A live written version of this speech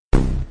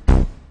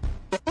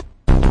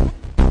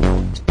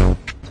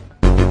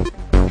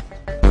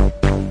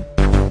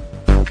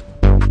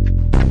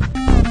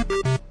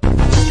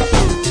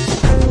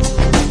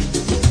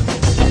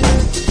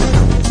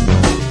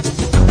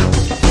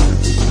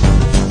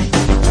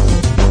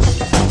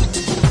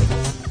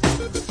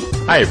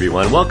Hi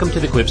everyone, welcome to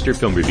the Quipster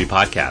Film Review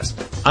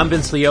Podcast. I'm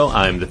Vince Leo,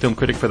 I'm the film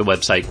critic for the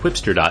website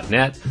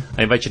Quipster.net.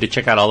 I invite you to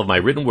check out all of my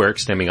written work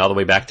stemming all the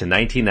way back to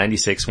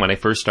 1996 when I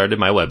first started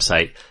my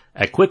website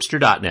at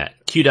Quipster.net,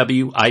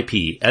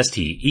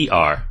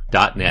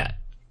 QWIPSTER.net.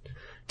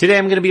 Today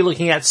I'm going to be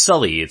looking at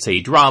Sully. It's a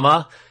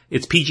drama.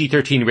 It's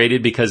PG-13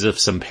 rated because of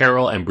some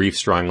peril and brief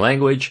strong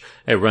language.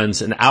 It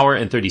runs an hour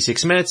and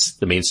 36 minutes.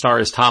 The main star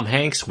is Tom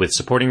Hanks, with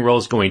supporting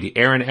roles going to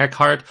Aaron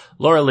Eckhart,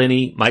 Laura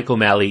Linney, Mike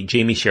O'Malley,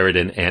 Jamie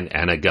Sheridan, and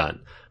Anna Gunn.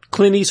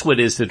 Clint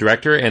Eastwood is the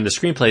director, and the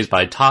screenplay is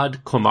by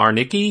Todd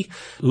Komarnicki,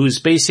 who's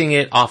basing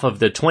it off of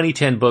the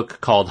 2010 book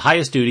called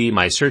Highest Duty,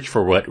 My Search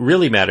for What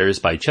Really Matters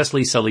by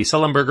Chesley, Sully,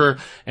 Sullenberger,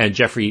 and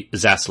Jeffrey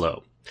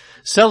Zaslow.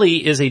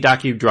 Sully is a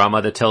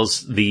docudrama that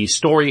tells the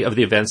story of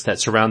the events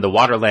that surround the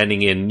water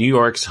landing in New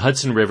York's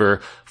Hudson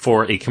River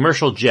for a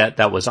commercial jet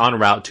that was en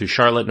route to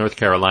Charlotte, North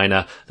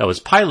Carolina, that was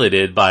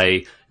piloted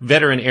by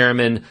veteran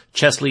airman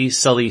Chesley,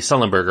 Sully,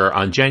 Sullenberger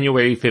on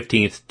January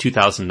 15th,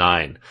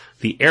 2009.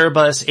 The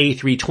Airbus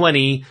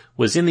A320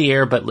 was in the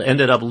air but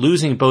ended up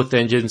losing both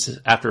engines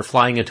after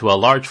flying into a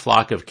large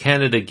flock of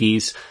Canada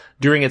geese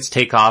during its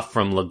takeoff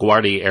from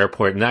LaGuardia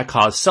Airport, and that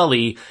caused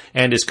Sully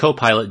and his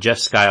co-pilot Jeff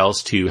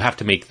Skiles to have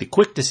to make the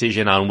quick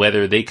decision on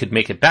whether they could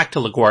make it back to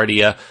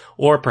LaGuardia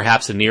or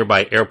perhaps a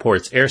nearby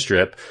airport's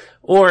airstrip,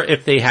 or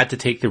if they had to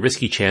take the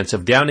risky chance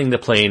of downing the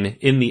plane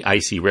in the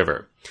icy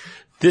river.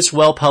 This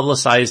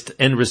well-publicized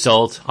end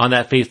result on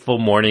that fateful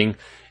morning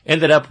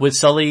ended up with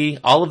Sully,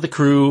 all of the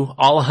crew,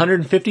 all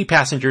 150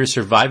 passengers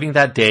surviving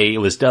that day. It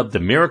was dubbed the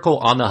Miracle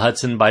on the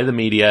Hudson by the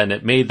media, and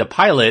it made the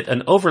pilot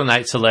an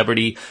overnight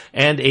celebrity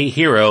and a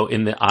hero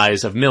in the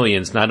eyes of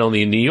millions, not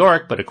only in New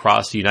York, but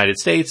across the United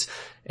States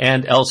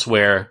and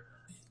elsewhere.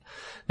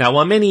 Now,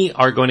 while many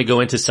are going to go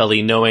into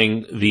Sully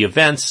knowing the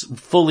events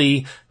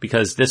fully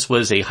because this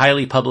was a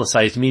highly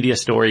publicized media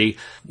story,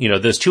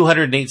 those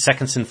 208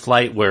 seconds in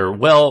flight were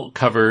well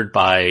covered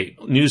by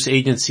news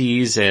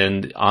agencies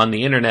and on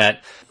the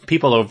internet.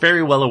 People are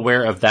very well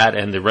aware of that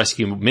and the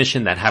rescue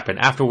mission that happened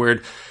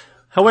afterward.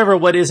 However,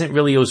 what isn't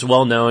really as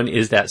well known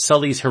is that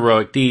Sully's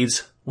heroic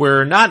deeds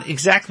were not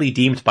exactly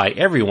deemed by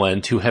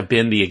everyone to have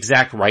been the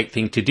exact right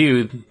thing to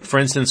do. For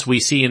instance, we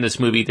see in this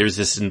movie there's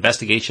this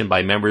investigation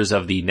by members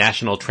of the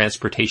National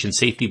Transportation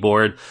Safety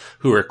Board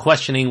who are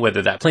questioning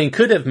whether that plane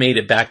could have made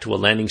it back to a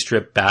landing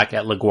strip back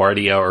at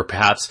LaGuardia or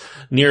perhaps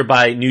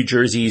nearby New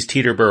Jersey's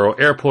Teterboro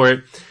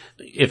Airport.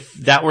 If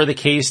that were the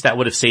case, that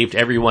would have saved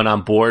everyone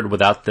on board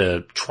without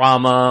the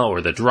trauma or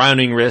the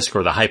drowning risk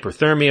or the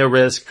hypothermia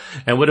risk,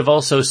 and would have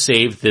also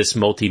saved this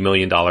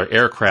multi-million-dollar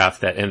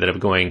aircraft that ended up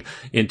going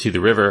into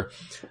the river.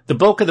 The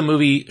bulk of the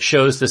movie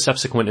shows the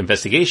subsequent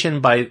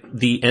investigation by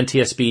the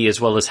NTSB, as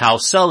well as how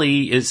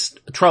Sully is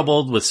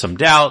troubled with some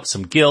doubt,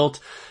 some guilt,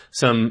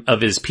 some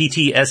of his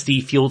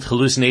PTSD-fueled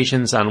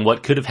hallucinations on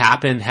what could have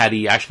happened had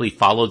he actually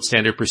followed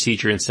standard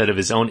procedure instead of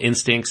his own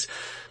instincts.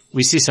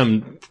 We see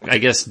some,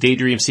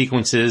 daydream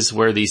sequences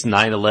where these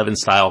 9/11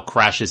 style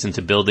crashes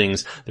into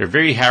buildings. They're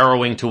very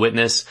harrowing to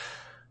witness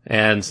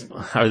and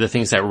are the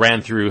things that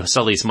ran through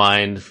Sully's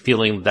mind,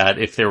 feeling that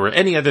if there were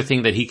any other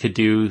thing that he could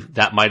do,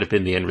 that might have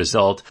been the end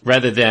result,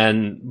 rather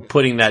than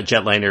putting that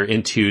jetliner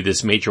into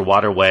this major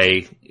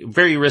waterway.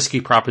 Very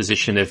risky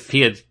proposition. If he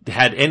had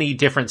had any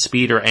different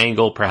speed or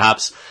angle,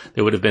 perhaps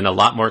there would have been a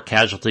lot more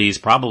casualties,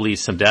 probably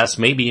some deaths,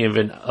 maybe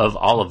even of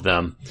all of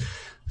them.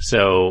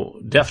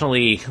 So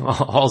definitely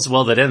all's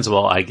well that ends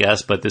well, I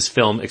guess, but this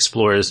film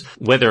explores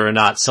whether or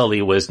not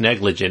Sully was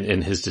negligent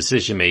in his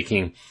decision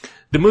making.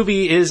 The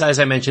movie is, as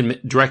I mentioned,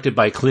 directed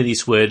by Clint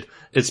Eastwood.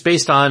 It's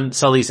based on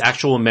Sully's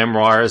actual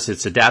memoirs.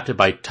 It's adapted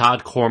by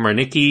Todd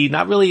Komarnicki,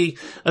 not really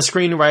a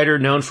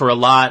screenwriter known for a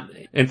lot.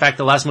 In fact,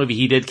 the last movie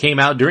he did came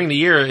out during the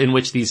year in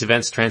which these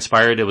events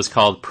transpired. It was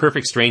called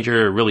Perfect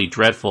Stranger, a really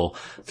dreadful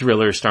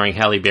thriller starring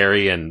Halle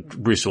Berry and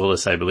Bruce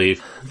Willis, I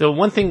believe. The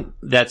one thing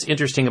that's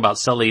interesting about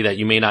Sully that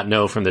you may not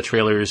know from the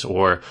trailers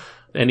or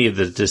any of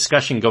the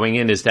discussion going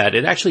in is that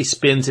it actually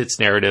spins its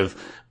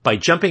narrative by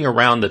jumping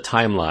around the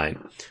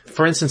timeline.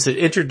 For instance, it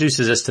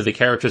introduces us to the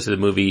characters of the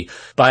movie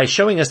by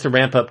showing us the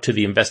ramp up to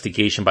the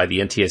investigation by the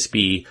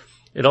NTSB.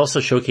 It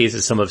also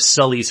showcases some of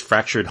Sully's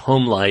fractured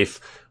home life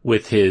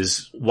with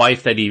his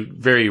wife that he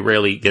very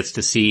rarely gets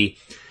to see.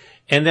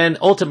 And then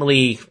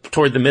ultimately,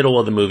 toward the middle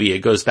of the movie, it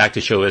goes back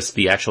to show us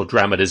the actual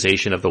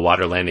dramatization of the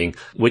water landing,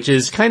 which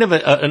is kind of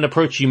an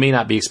approach you may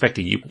not be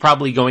expecting. You're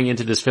probably going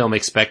into this film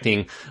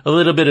expecting a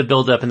little bit of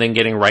build-up and then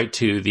getting right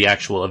to the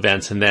actual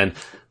events, and then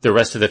the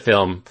rest of the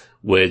film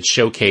would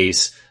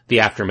showcase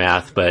the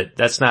aftermath, but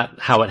that's not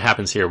how it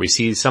happens here. We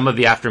see some of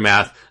the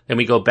aftermath, then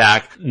we go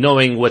back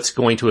knowing what's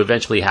going to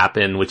eventually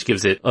happen, which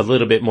gives it a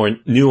little bit more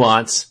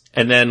nuance,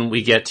 and then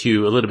we get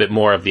to a little bit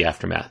more of the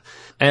aftermath.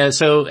 And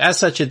so, as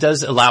such, it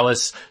does allow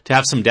us to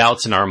have some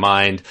doubts in our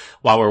mind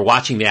while we're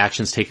watching the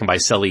actions taken by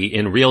Sully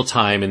in real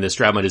time in this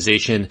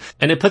dramatization,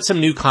 and it puts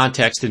some new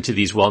context into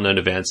these well-known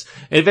events.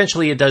 And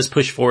eventually, it does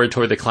push forward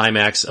toward the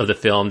climax of the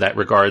film that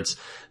regards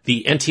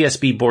the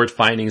NTSB board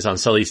findings on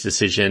Sully's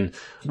decision,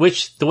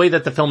 which the way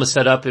that the film is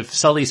set up, if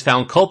Sully's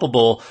found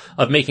culpable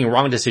of making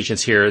wrong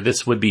decisions here,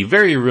 this would be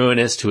very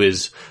ruinous to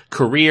his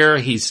career.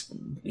 He's,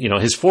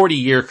 his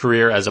 40-year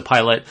career as a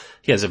pilot.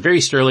 He has a very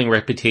sterling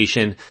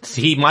reputation.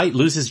 He might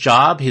lose his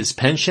job, his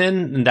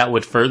pension, and that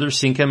would further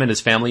sink him and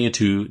his family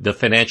into the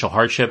financial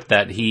hardship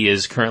that he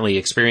is currently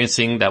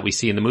experiencing that we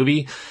see in the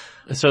movie.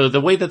 So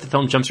the way that the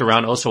film jumps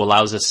around also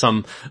allows us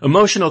some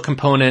emotional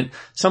component,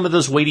 some of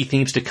those weighty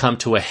themes to come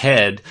to a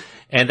head,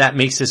 and that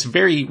makes this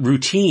very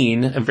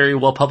routine and very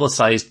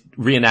well-publicized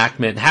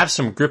reenactment have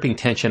some gripping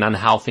tension on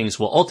how things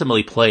will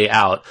ultimately play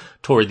out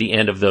toward the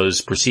end of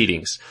those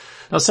proceedings.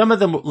 Now, some of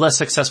the less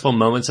successful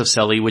moments of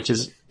Sully, which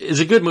is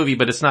a good movie,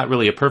 but it's not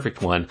really a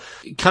perfect one,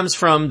 comes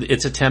from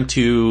its attempt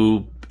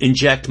to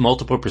inject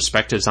multiple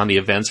perspectives on the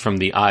events from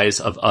the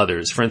eyes of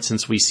others. For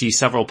instance, we see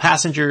several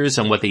passengers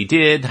and what they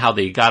did, how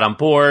they got on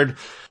board,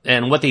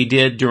 and what they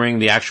did during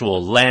the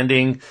actual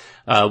landing.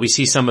 We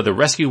see some of the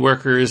rescue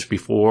workers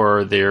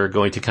before they're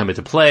going to come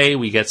into play.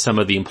 We get some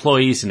of the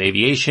employees in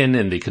aviation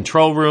in the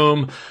control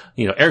room,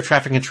 air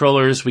traffic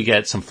controllers. We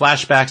get some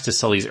flashbacks to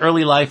Sully's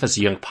early life as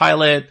a young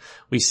pilot.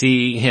 We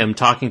see him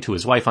talking to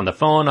his wife on the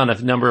phone on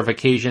a number of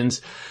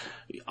occasions.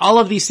 All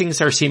of these things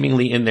are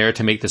seemingly in there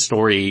to make the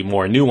story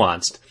more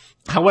nuanced.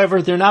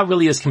 However, they're not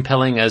really as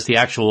compelling as the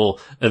actual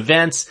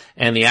events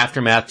and the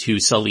aftermath to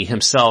Sully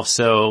himself.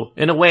 So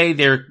in a way,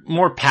 they're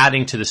more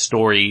padding to the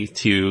story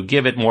to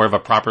give it more of a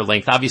proper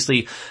length.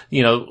 Obviously,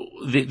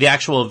 the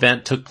actual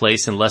event took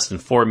place in less than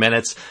 4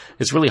 minutes.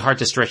 It's really hard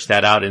to stretch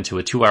that out into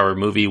a 2-hour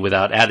movie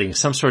without adding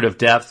some sort of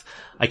depth.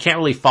 I can't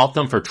really fault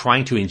them for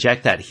trying to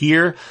inject that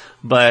here,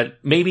 but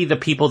maybe the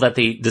people that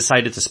they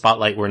decided to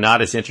spotlight were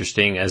not as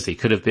interesting as they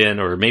could have been,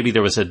 or maybe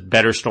there was a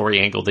better story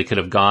angle they could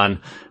have gone.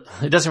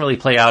 It doesn't really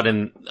play out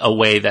in a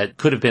way that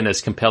could have been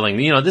as compelling.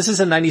 This is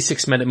a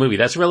 96-minute movie.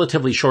 That's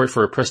relatively short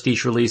for a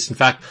prestige release. In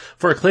fact,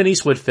 for a Clint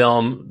Eastwood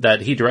film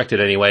that he directed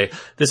anyway,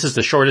 this is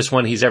the shortest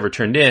one he's ever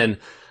turned in.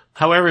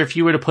 However, if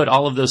you were to put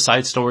all of those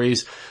side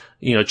stories,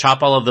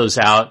 chop all of those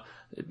out,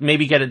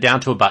 maybe get it down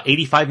to about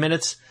 85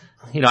 minutes,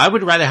 I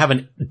would rather have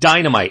a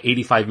dynamite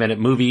 85-minute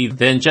movie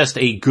than just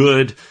a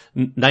good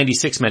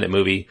 96-minute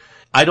movie.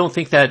 I don't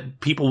think that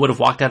people would have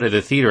walked out of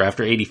the theater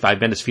after 85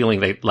 minutes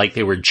feeling like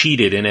they were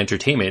cheated in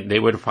entertainment. They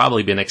would have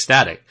probably been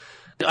ecstatic.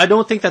 I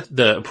don't think that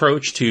the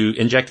approach to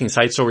injecting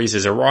side stories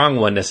is a wrong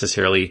one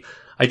necessarily.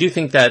 I do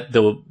think that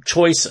the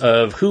choice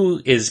of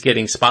who is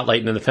getting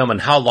spotlight in the film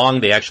and how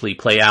long they actually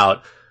play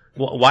out,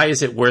 why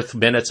is it worth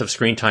minutes of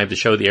screen time to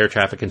show the air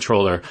traffic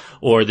controller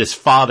or this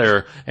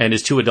father and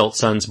his 2 adult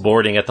sons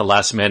boarding at the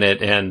last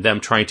minute and them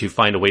trying to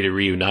find a way to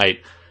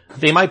reunite?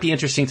 They might be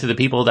interesting to the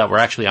people that were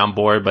actually on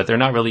board, but they're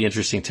not really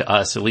interesting to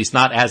us, at least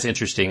not as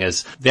interesting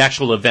as the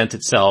actual event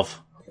itself.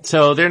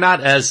 So they're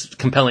not as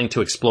compelling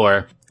to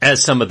explore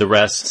as some of the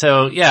rest.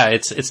 So yeah,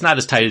 it's not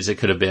as tight as it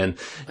could have been.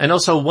 And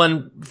also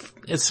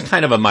it's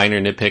kind of a minor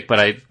nitpick, but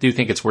I do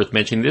think it's worth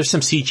mentioning. There's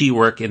some CG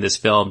work in this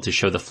film to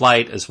show the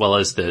flight as well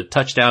as the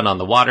touchdown on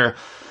the water.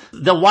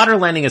 The water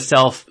landing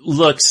itself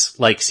looks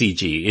like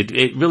CG.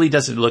 It really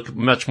doesn't look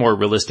much more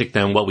realistic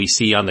than what we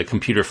see on the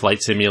computer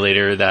flight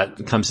simulator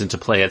that comes into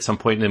play at some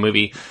point in the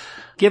movie.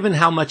 Given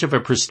how much of a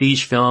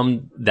prestige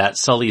film that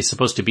Sully is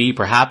supposed to be,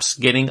 perhaps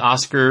getting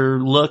Oscar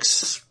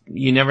looks,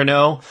 you never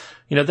know.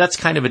 That's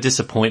kind of a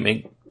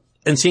disappointment.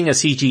 And seeing a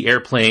CG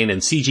airplane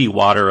and CG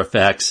water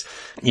effects,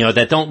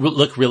 that don't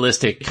look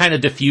realistic kind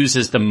of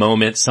diffuses the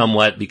moment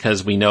somewhat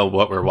because we know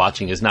what we're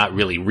watching is not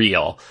really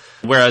real.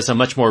 Whereas a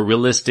much more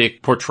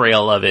realistic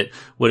portrayal of it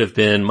would have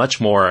been much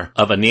more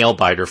of a nail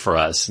biter for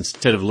us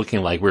instead of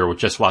looking like we were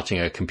just watching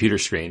a computer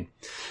screen.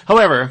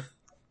 However,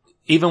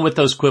 even with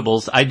those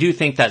quibbles, I do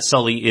think that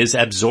Sully is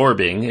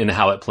absorbing in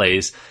how it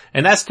plays.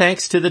 And that's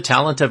thanks to the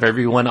talent of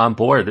everyone on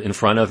board in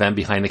front of and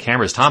behind the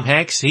cameras. Tom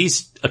Hanks,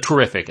 he's a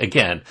terrific,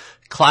 again,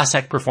 class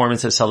act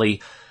performance as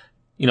Sully.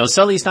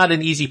 Sully's not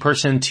an easy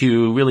person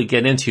to really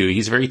get into.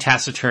 He's very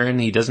taciturn.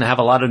 He doesn't have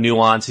a lot of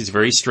nuance. He's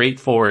very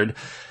straightforward.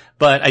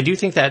 But I do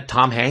think that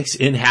Tom Hanks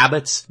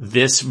inhabits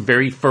this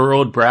very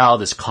furrowed brow,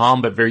 this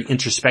calm but very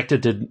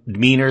introspective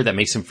demeanor that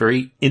makes him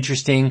very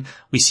interesting.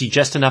 We see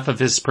just enough of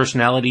his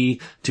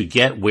personality to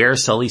get where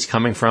Sully's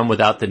coming from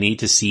without the need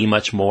to see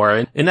much more.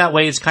 And in that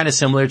way, it's kind of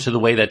similar to the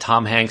way that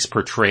Tom Hanks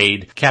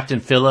portrayed Captain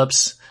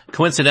Phillips.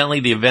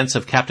 Coincidentally, the events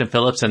of Captain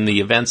Phillips and the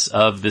events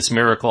of this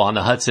miracle on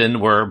the Hudson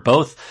were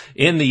both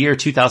in the year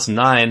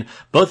 2009.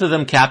 Both of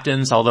them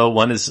captains, although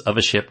one is of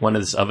a ship, one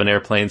is of an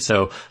airplane.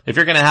 So if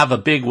you're going to have a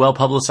big,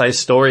 well-publicized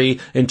story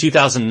in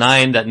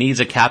 2009 that needs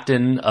a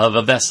captain of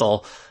a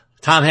vessel,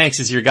 Tom Hanks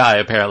is your guy,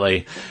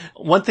 apparently.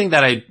 One thing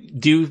that I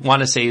do want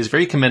to say is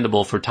very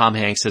commendable for Tom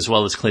Hanks as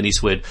well as Clint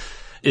Eastwood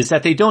is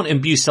that they don't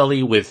imbue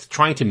Sully with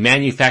trying to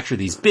manufacture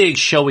these big,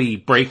 showy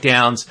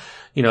breakdowns.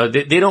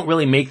 They don't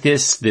really make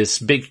this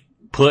big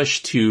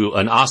push to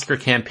an Oscar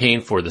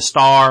campaign for the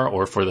star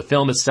or for the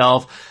film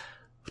itself.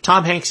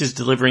 Tom Hanks is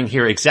delivering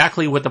here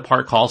exactly what the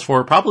part calls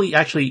for, probably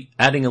actually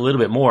adding a little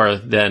bit more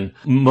than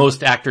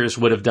most actors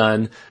would have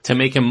done to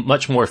make him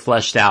much more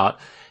fleshed out.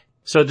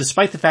 So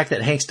despite the fact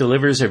that Hanks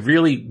delivers a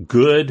really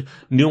good,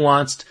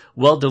 nuanced,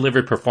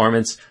 well-delivered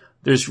performance,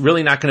 there's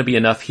really not going to be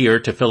enough here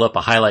to fill up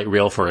a highlight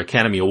reel for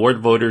Academy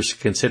Award voters to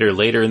consider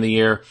later in the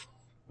year.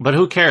 But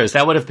who cares?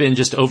 That would have been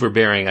just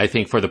overbearing, I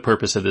think, for the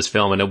purpose of this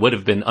film, and it would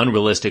have been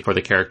unrealistic for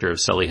the character of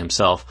Sully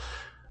himself.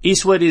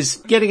 Eastwood is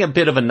getting a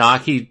bit of a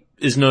knock. He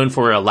is known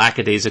for a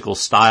lackadaisical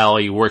style.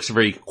 He works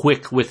very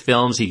quick with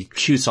films. He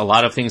shoots a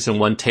lot of things in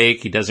one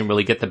take. He doesn't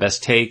really get the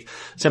best take.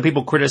 Some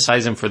people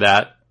criticize him for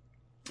that.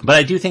 But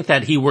I do think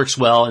that he works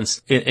well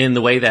in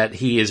the way that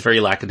he is very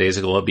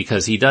lackadaisical,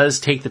 because he does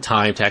take the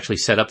time to actually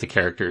set up the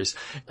characters.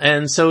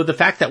 And so the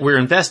fact that we're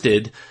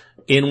invested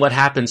in what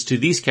happens to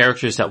these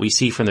characters that we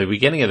see from the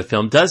beginning of the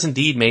film does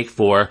indeed make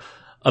for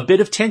a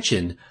bit of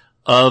tension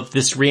of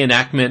this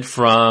reenactment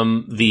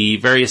from the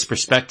various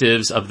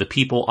perspectives of the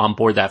people on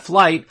board that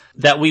flight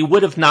that we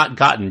would have not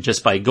gotten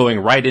just by going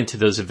right into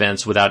those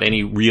events without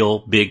any real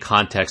big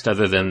context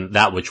other than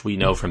that which we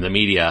know from the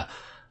media.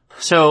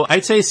 So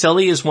I'd say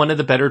Sully is one of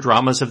the better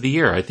dramas of the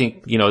year. I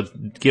think,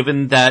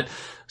 given that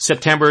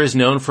September is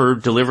known for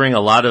delivering a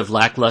lot of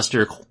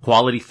lackluster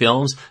quality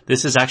films,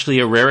 this is actually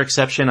a rare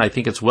exception. I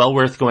think it's well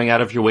worth going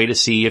out of your way to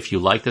see if you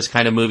like this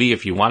kind of movie,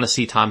 if you want to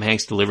see Tom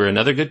Hanks deliver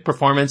another good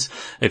performance,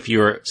 if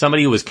you're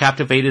somebody who was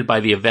captivated by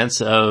the events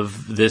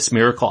of this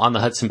miracle on the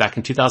Hudson back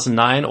in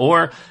 2009,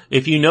 or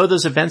if you know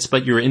those events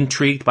but you're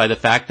intrigued by the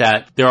fact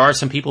that there are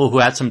some people who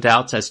had some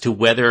doubts as to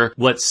whether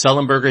what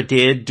Sullenberger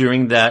did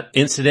during that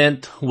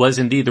incident was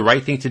indeed the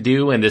right thing to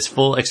do, and this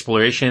full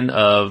exploration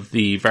of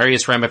the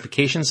various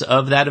ramifications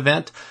of that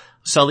event,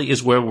 Sully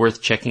is well worth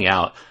checking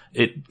out.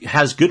 It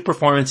has good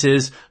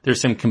performances.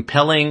 There's some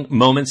compelling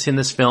moments in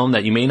this film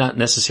that you may not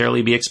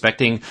necessarily be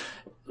expecting.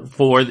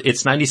 For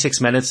its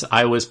 96 minutes,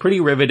 I was pretty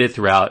riveted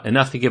throughout,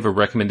 enough to give a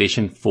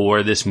recommendation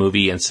for this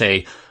movie and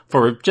say,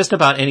 for just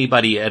about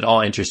anybody at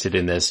all interested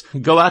in this,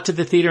 go out to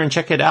the theater and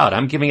check it out.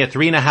 I'm giving it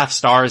 3.5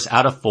 stars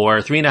out of 4.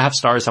 3.5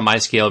 stars on my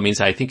scale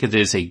means I think it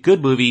is a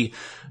good movie,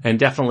 and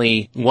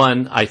definitely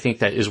one I think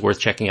that is worth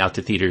checking out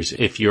to theaters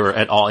if you're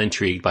at all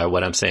intrigued by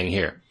what I'm saying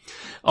here.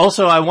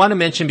 Also, I want to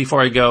mention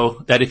before I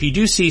go that if you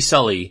do see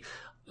Sully,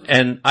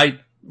 and I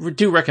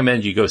do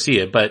recommend you go see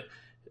it, but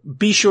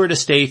be sure to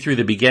stay through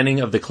the beginning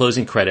of the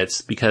closing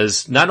credits,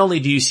 because not only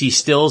do you see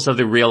stills of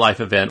the real life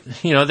event,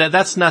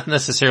 that's not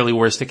necessarily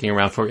worth sticking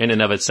around for in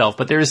and of itself,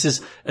 but there is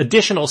this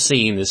additional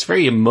scene, this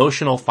very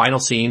emotional final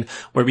scene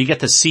where we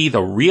get to see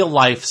the real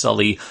life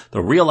Sully,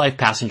 the real life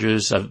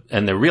passengers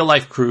and the real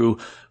life crew.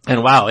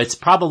 And wow, it's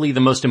probably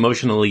the most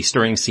emotionally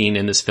stirring scene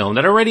in this film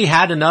that already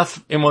had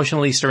enough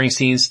emotionally stirring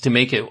scenes to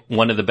make it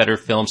one of the better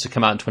films to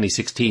come out in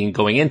 2016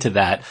 going into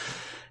that.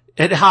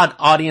 It had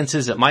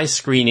audiences at my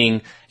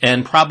screening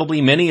and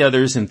probably many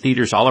others in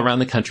theaters all around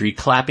the country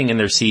clapping in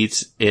their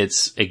seats.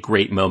 It's a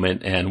great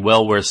moment and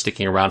well worth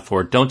sticking around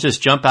for. Don't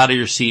just jump out of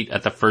your seat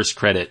at the first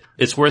credit.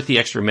 It's worth the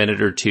extra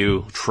minute or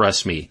two.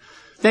 Trust me.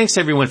 Thanks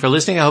everyone for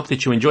listening. I hope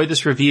that you enjoyed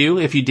this review.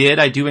 If you did,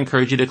 I do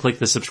encourage you to click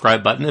the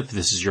subscribe button if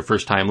this is your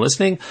first time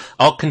listening.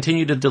 I'll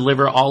continue to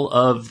deliver all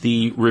of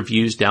the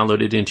reviews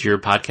downloaded into your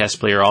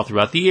podcast player all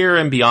throughout the year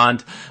and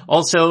beyond.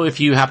 Also, if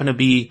you happen to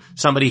be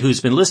somebody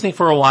who's been listening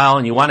for a while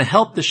and you want to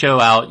help the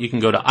show out, you can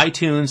go to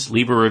iTunes,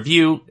 leave a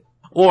review,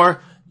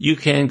 or you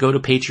can go to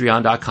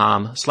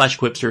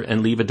patreon.com/Quipster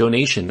and leave a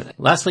donation.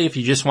 Lastly, if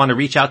you just want to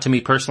reach out to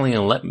me personally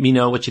and let me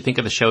know what you think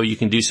of the show, you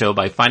can do so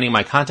by finding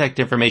my contact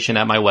information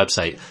at my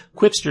website.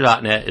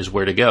 Quipster.net is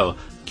where to go.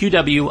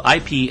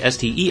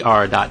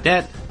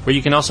 QWIPSTER.net, where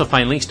you can also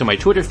find links to my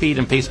Twitter feed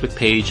and Facebook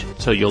page,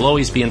 so you'll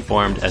always be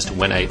informed as to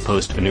when I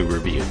post a new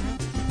review.